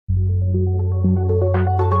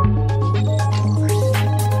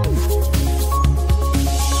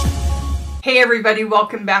Hey everybody,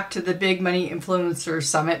 welcome back to the Big Money Influencer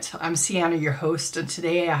Summit. I'm Ceanne, your host, and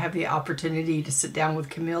today I have the opportunity to sit down with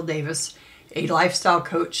Camille Davis, a lifestyle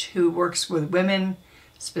coach who works with women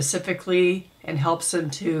specifically and helps them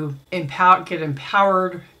to get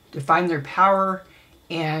empowered, define their power,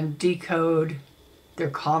 and decode their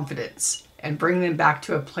confidence and bring them back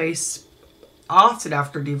to a place, often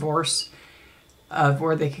after divorce, of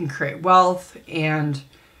where they can create wealth and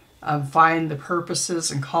find the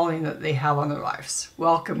purposes and calling that they have on their lives.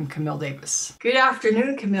 Welcome, Camille Davis. Good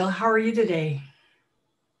afternoon, Camille. How are you today?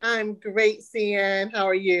 I'm great, Ceanne. How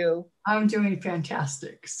are you? I'm doing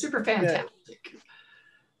fantastic. Super fantastic. Good.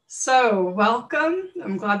 So welcome.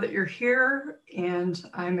 I'm glad that you're here, and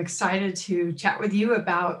I'm excited to chat with you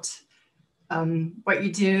about what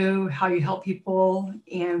you do, how you help people,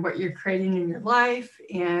 and what you're creating in your life,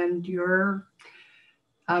 and your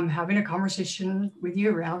having a conversation with you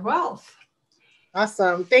around wealth.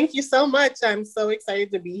 Awesome. Thank you so much. I'm so excited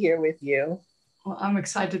to be here with you. Well, I'm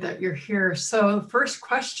excited that you're here. So the first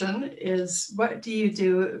question is, what do you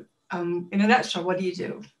do? In a nutshell, what do you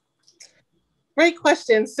do? Great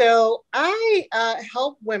question. So I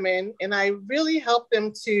help women, and I really help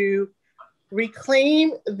them to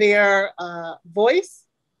reclaim their voice,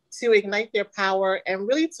 to ignite their power, and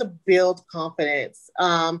really to build confidence.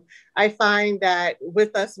 I find that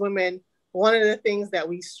with us women, one of the things that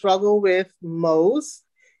we struggle with most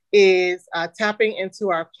is tapping into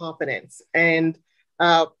our confidence. And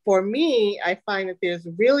for me, I find that there's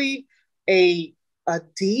really a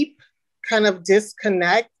deep kind of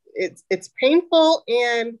disconnect. It's painful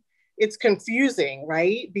and it's confusing,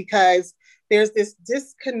 right? Because there's this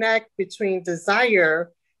disconnect between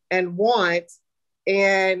desire and want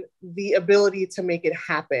and the ability to make it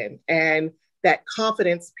happen. And that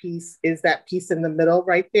confidence piece is that piece in the middle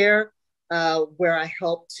right there, where I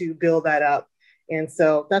help to build that up. And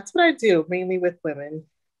so that's what I do, mainly with women.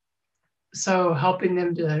 So helping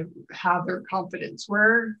them to have their confidence.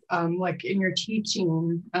 Where, like in your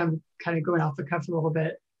teaching, I'm kind of going off the cuff a little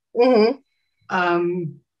bit. Mm-hmm.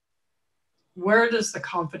 Where does the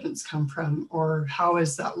confidence come from, or how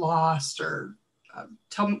is that lost? Or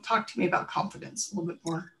talk to me about confidence a little bit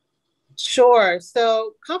more. Sure.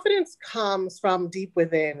 So confidence comes from deep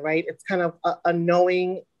within, right? It's kind of a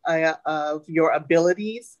knowing of your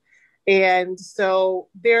abilities. And so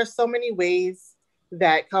there are so many ways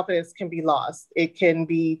that confidence can be lost. It can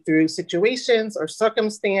be through situations or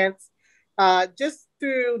circumstance, just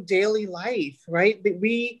through daily life, right?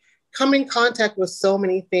 We come in contact with so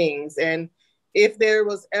many things. And if there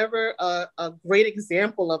was ever a great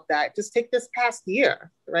example of that, just take this past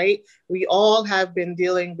year, right? We all have been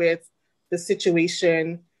dealing with the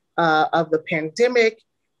situation of the pandemic,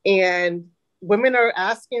 and women are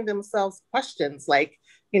asking themselves questions like,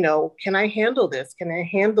 can I handle this? Can I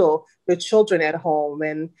handle the children at home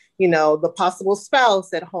and, the possible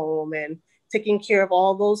spouse at home and taking care of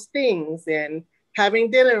all those things and having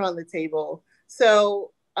dinner on the table?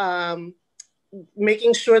 So,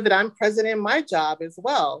 making sure that I'm present in my job as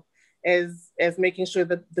well as making sure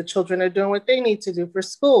that the children are doing what they need to do for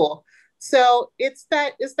school. So it's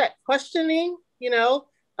that questioning,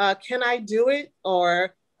 can I do it?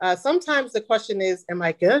 Or sometimes the question is, am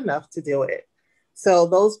I good enough to do it? So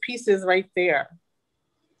those pieces right there.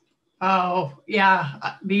 Oh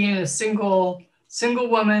yeah. Being a single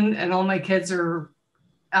woman, and all my kids are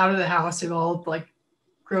out of the house. They've all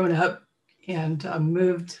grown up and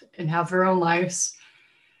moved and have their own lives.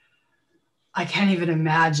 I can't even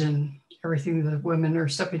imagine everything that women are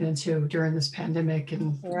stepping into during this pandemic,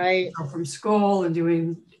 and right from school and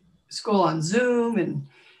doing school on Zoom and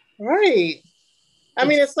right. I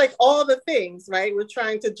mean, it's like all the things, right? We're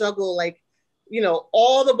trying to juggle,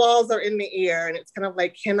 all the balls are in the air, and it's kind of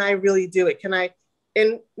like, can I really do it?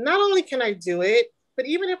 And not only can I do it, but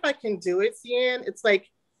even if I can do it, Ceanne, it's like,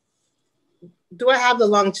 do I have the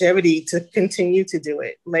longevity to continue to do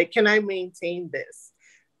it? Like, can I maintain this?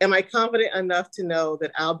 Am I confident enough to know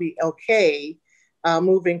that I'll be okay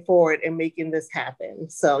moving forward and making this happen?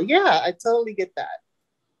 So yeah, I totally get that.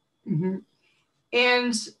 Mm-hmm.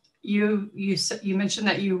 And you mentioned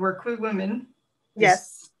that you work with women.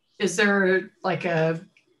 Yes. Is there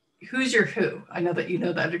who's your who? I know that you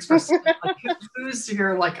know that expression. Who's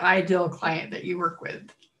your ideal client that you work with?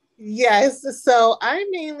 Yes. So I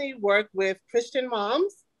mainly work with Christian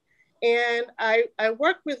moms, and I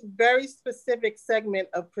work with very specific segment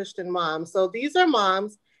of Christian moms. So these are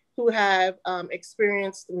moms who have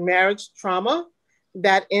experienced marriage trauma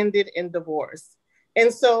that ended in divorce.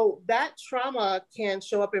 And so that trauma can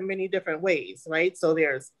show up in many different ways, right? So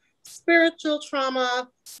there's spiritual trauma,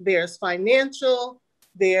 there's financial,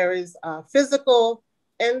 there is physical,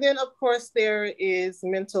 And then, of course, there is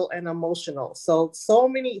mental and emotional.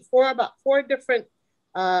 About four different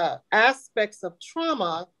aspects of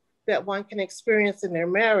trauma that one can experience in their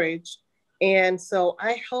marriage. And so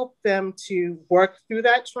I help them to work through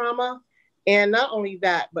that trauma. And not only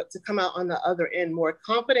that, but to come out on the other end more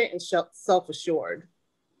confident and self-assured.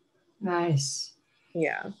 Nice.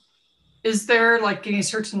 Yeah. Is there like any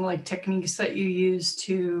certain like techniques that you use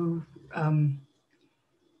to,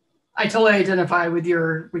 I totally identify with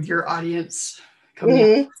your audience coming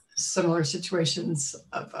out of similar situations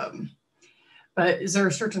of, but is there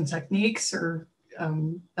certain techniques or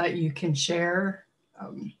that you can share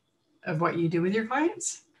of what you do with your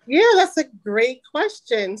clients? Yeah, that's a great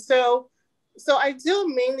question. So I deal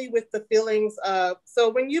mainly with the feelings of, so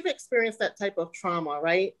when you've experienced that type of trauma,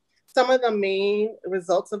 right? Some of the main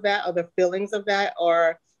results of that, or the feelings of that,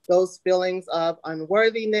 are those feelings of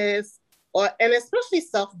unworthiness, and especially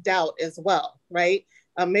self-doubt as well, right?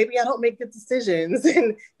 Maybe I don't make good decisions,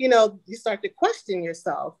 and you start to question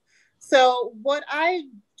yourself. So what I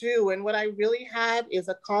do and what I really have is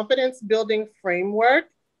a confidence building framework.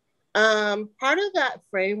 Part of that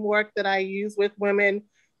framework that I use with women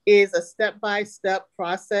is a step-by-step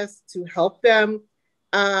process to help them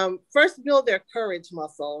first build their courage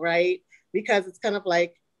muscle, right? Because it's kind of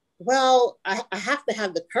like, well, I have to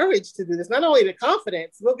have the courage to do this, not only the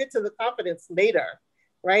confidence, we'll get to the confidence later,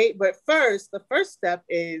 right? But first, the first step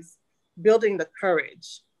is building the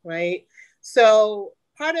courage, right? So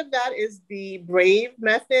part of that is the BRAVE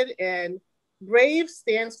method, and BRAVE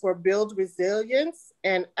stands for build resilience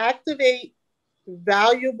and activate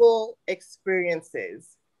valuable experiences.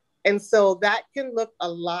 And so that can look a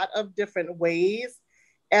lot of different ways.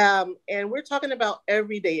 And we're talking about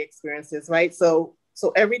everyday experiences, right? So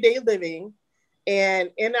everyday living.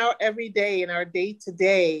 And in our everyday, in our day to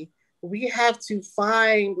day, we have to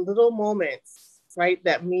find little moments, right,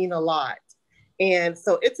 that mean a lot. And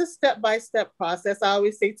so it's a step-by-step process. I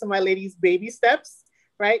always say to my ladies, baby steps,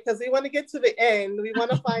 right? Because we want to get to the end. We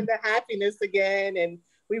want to find the happiness again, and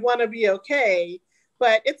we want to be okay.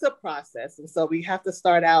 But it's a process. And so we have to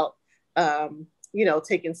start out,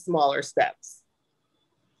 taking smaller steps.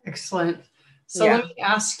 Excellent. So let me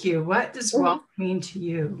ask you, what does wealth mean to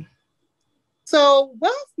you? So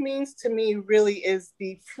wealth means to me really is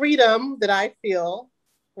the freedom that I feel,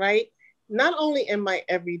 right? Not only in my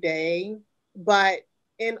everyday, but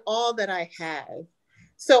in all that I have.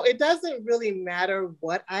 So it doesn't really matter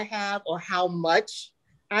what I have or how much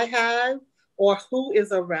I have or who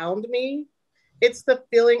is around me. It's the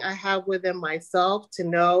feeling I have within myself to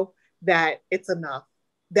know that it's enough,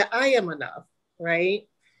 that I am enough, right?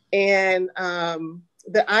 And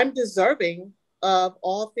that I'm deserving of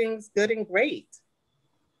all things good and great.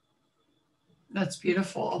 That's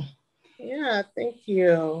beautiful. Yeah, thank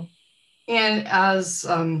you. And as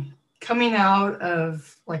coming out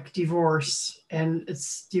of like divorce, and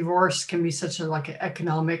divorce can be such a like an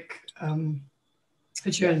economic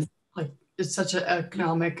put you in like it's such an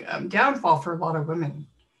economic downfall for a lot of women.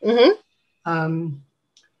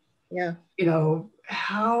 Yeah.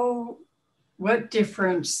 What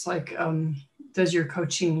difference like does your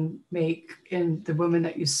coaching make in the women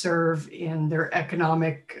that you serve in their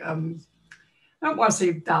economic I don't want to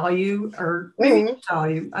say value, or maybe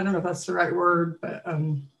value, I don't know if that's the right word, but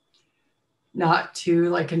not to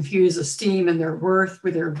like confuse esteem and their worth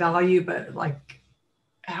with their value, but like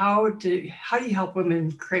how do you help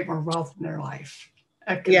women create more wealth in their life?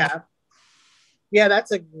 Yeah,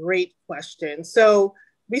 that's a great question. So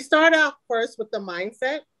we start out first with the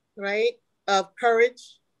mindset, right, of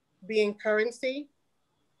courage being currency,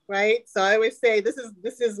 right? So I always say this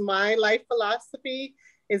is my life philosophy,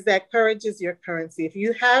 is that courage is your currency. If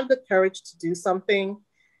you have the courage to do something,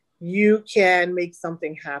 you can make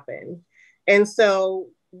something happen. And so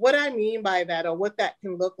what I mean by that, or what that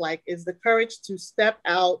can look like, is the courage to step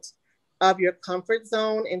out of your comfort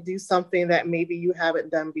zone and do something that maybe you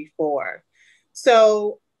haven't done before.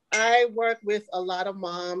 So I work with a lot of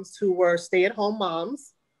moms who were stay-at-home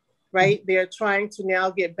moms, right? They're trying to now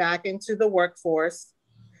get back into the workforce.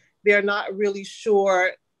 They're not really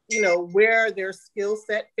sure, where their skill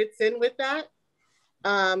set fits in with that.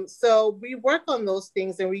 So we work on those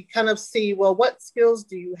things and we kind of see, well, what skills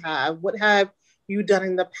do you have? What have you done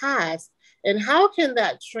in the past? And how can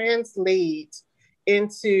that translate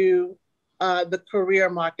into the career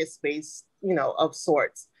market space, of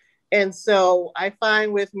sorts? And so I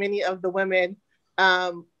find with many of the women,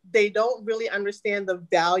 they don't really understand the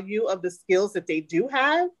value of the skills that they do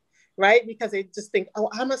have, right? Because they just think, oh,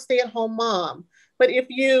 I'm a stay-at-home mom. But if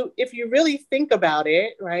you really think about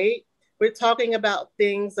it, right, we're talking about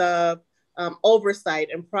things of oversight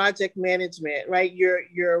and project management, right?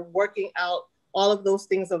 You're working out all of those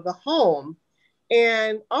things of the home.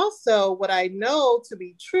 And also what I know to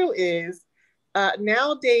be true is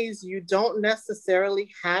nowadays you don't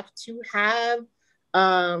necessarily have to have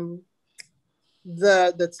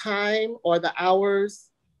the time or the hours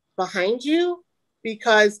behind you,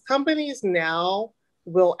 because companies now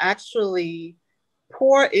will actually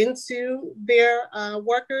pour into their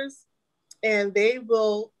workers, and they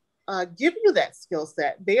will give you that skill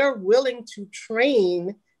set. They are willing to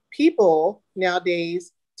train people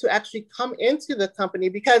nowadays to actually come into the company,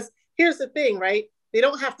 because here's the thing, right? They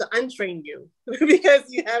don't have to untrain you because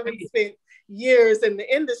you haven't spent years in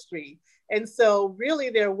the industry. And so really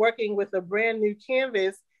they're working with a brand new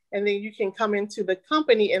canvas, and then you can come into the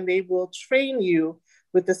company and they will train you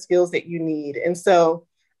with the skills that you need. And so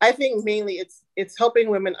I think mainly it's helping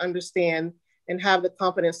women understand and have the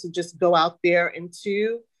confidence to just go out there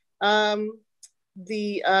into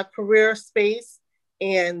the career space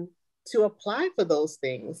and to apply for those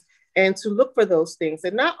things and to look for those things.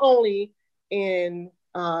 And not only in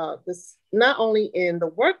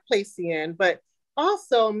the workplace, Ceanne, but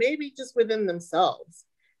also maybe just within themselves.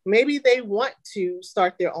 Maybe they want to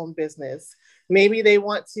start their own business. Maybe they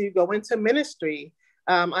want to go into ministry.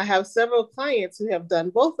 I have several clients who have done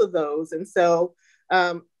both of those. And so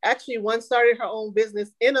actually one started her own business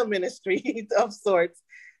in a ministry of sorts.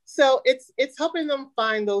 So it's helping them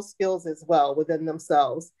find those skills as well within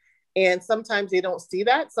themselves. And sometimes they don't see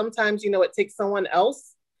that. Sometimes, it takes someone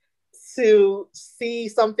else to see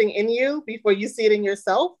something in you before you see it in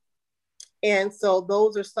yourself. And so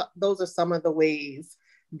those are some of the ways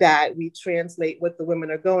that we translate what the women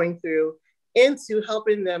are going through into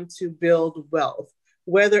helping them to build wealth,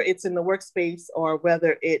 whether it's in the workspace or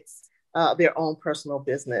whether it's their own personal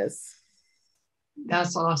business.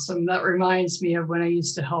 That's awesome. That reminds me of when I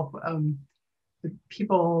used to help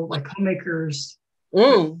people like homemakers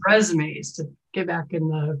resumes to get back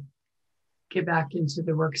into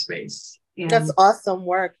the workspace. And that's awesome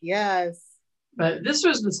work. Yes. But this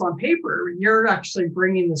was just on paper. You're actually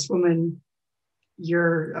bringing this woman,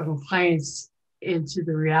 your clients, into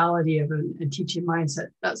the reality of a teaching mindset.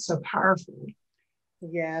 That's so powerful.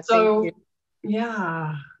 Yeah. So, thank you.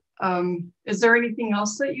 Yeah. Is there anything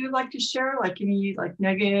else that you'd like to share? Like any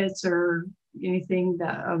nuggets or anything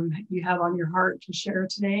that you have on your heart to share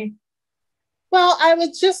today? Well, I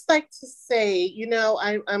would just like to say,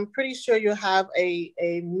 I'm pretty sure you'll have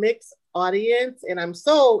a mixed audience, and I'm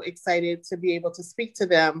so excited to be able to speak to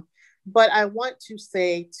them. But I want to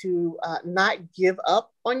say to not give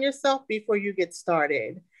up on yourself before you get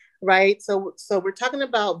started, right? So we're talking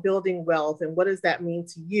about building wealth, and what does that mean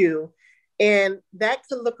to you? And that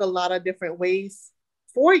could look a lot of different ways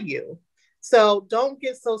for you. So don't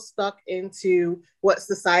get so stuck into what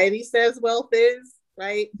society says wealth is.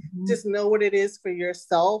 Right? Mm-hmm. Just know what it is for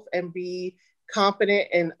yourself and be confident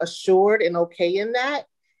and assured and okay in that.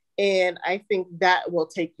 And I think that will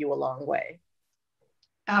take you a long way.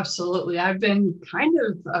 Absolutely. I've been kind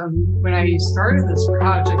of, when I started this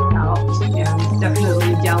project out, and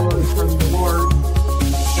definitely downloaded from the board.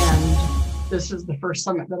 And this is the first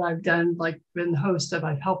summit that I've done, been the host of.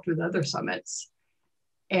 I've helped with other summits.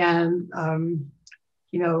 And,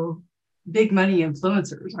 big money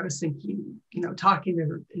influencers. I was thinking, talking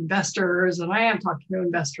to investors, and I am talking to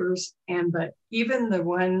investors, but even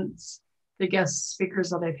the guest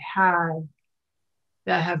speakers that I've had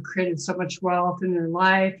that have created so much wealth in their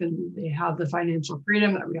life, and they have the financial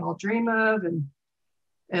freedom that we all dream of. And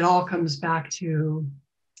it all comes back to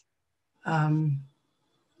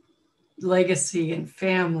legacy and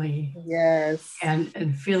family. Yes.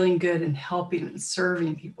 And feeling good and helping and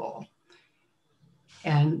serving people.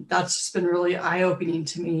 And that's just been really eye-opening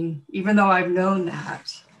to me, even though I've known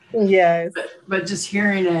that. Yes. But just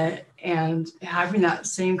hearing it and having that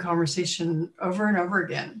same conversation over and over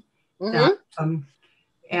again. Mm-hmm.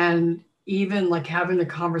 And even having the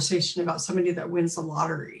conversation about somebody that wins the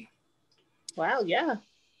lottery. Wow, yeah.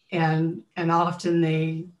 And often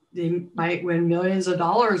they might win millions of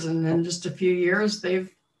dollars, and then just a few years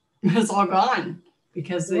it's all gone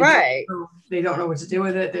because they don't know what to do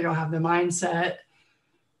with it. They don't have the mindset.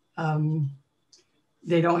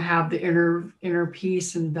 They don't have the inner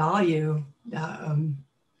peace and value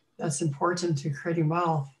that's important to creating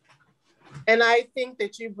wealth. And I think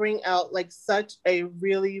that you bring out such a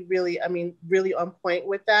really, really, really on point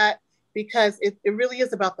with that, because it really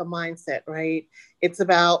is about the mindset, right? It's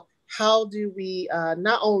about how do we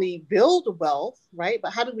not only build wealth, right?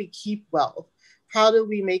 But how do we keep wealth? How do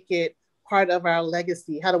we make it part of our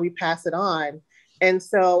legacy? How do we pass it on? And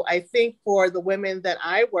so I think for the women that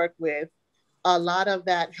I work with, a lot of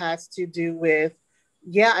that has to do with,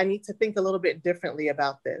 yeah, I need to think a little bit differently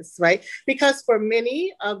about this, right? Because for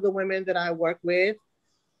many of the women that I work with,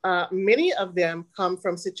 many of them come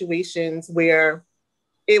from situations where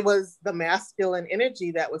it was the masculine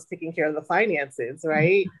energy that was taking care of the finances,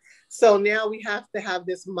 right? So now we have to have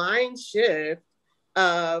this mind shift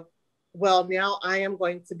of, well, now I am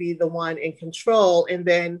going to be the one in control. And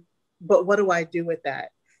then, but what do I do with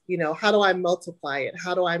that? How do I multiply it?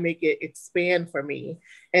 How do I make it expand for me?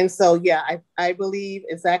 And so, yeah, I believe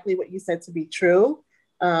exactly what you said to be true.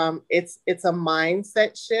 It's a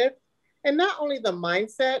mindset shift, and not only the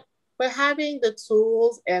mindset, but having the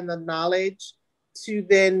tools and the knowledge to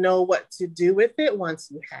then know what to do with it once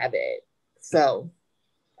you have it. So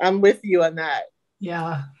I'm with you on that.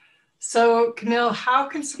 Yeah. So, Camille, how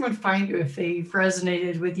can someone find you if they've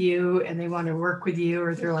resonated with you and they want to work with you,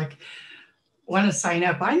 or they're like, want to sign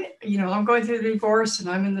up? I'm going through the divorce and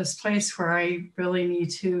I'm in this place where I really need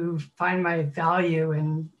to find my value,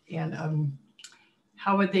 and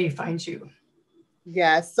how would they find you?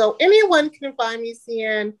 Yeah, so anyone can find me,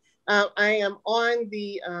 Ceanne. I am on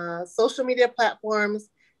the social media platforms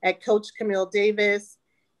at Coach Camille Davis,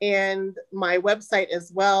 and my website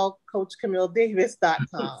as well,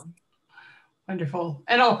 coachcamilledavis.com. Wonderful.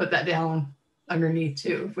 And I'll put that down underneath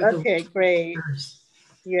too. Okay, great.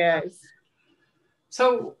 Yes.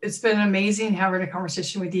 So it's been amazing having a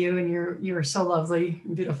conversation with you, and you're so lovely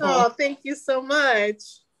and beautiful. Oh, thank you so much.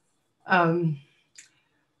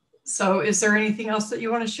 So is there anything else that you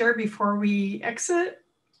want to share before we exit?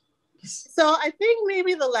 So I think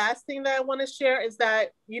maybe the last thing that I want to share is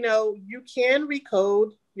that, you can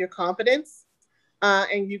recode your confidence,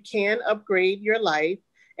 and you can upgrade your life.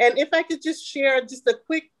 And if I could just share just a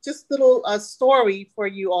quick, little story for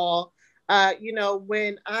you all.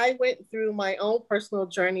 When I went through my own personal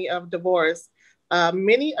journey of divorce,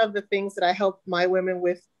 many of the things that I help my women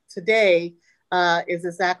with today is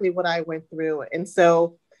exactly what I went through. And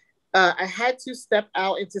so I had to step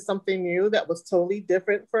out into something new that was totally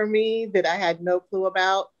different for me, that I had no clue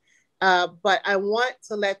about. But I want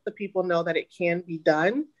to let the people know that it can be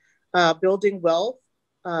done. Building wealth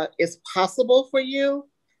is possible for you.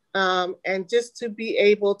 And just to be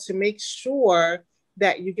able to make sure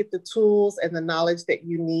that you get the tools and the knowledge that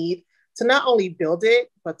you need to not only build it,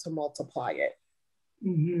 but to multiply it.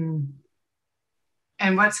 Mm-hmm.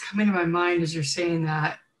 And what's coming to my mind as you're saying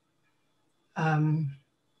that,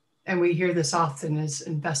 and we hear this often, is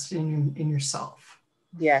investing in yourself.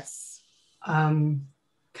 Yes.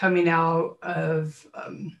 Coming out of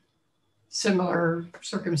similar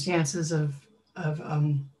circumstances of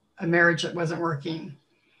a marriage that wasn't working.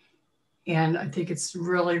 And I think it's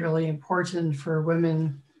really, really important for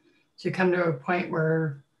women to come to a point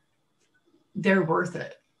where they're worth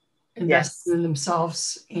it, investing in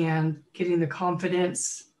themselves and getting the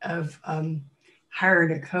confidence of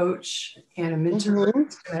hiring a coach and a mentor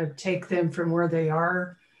to take them from where they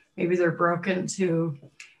are. Maybe they're broken, to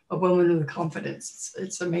a woman with confidence.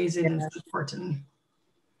 It's amazing. And it's important.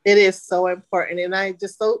 It is so important. And I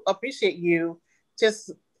just so appreciate you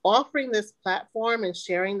just offering this platform and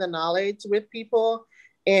sharing the knowledge with people.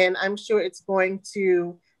 And I'm sure it's going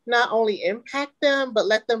to not only impact them, but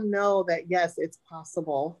let them know that, yes, it's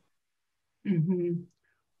possible. Mm-hmm.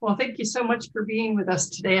 Well, thank you so much for being with us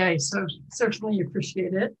today. I so certainly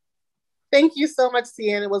appreciate it. Thank you so much,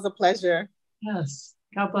 Ceanne. It was a pleasure. Yes.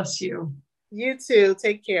 God bless you. You too.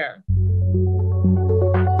 Take care.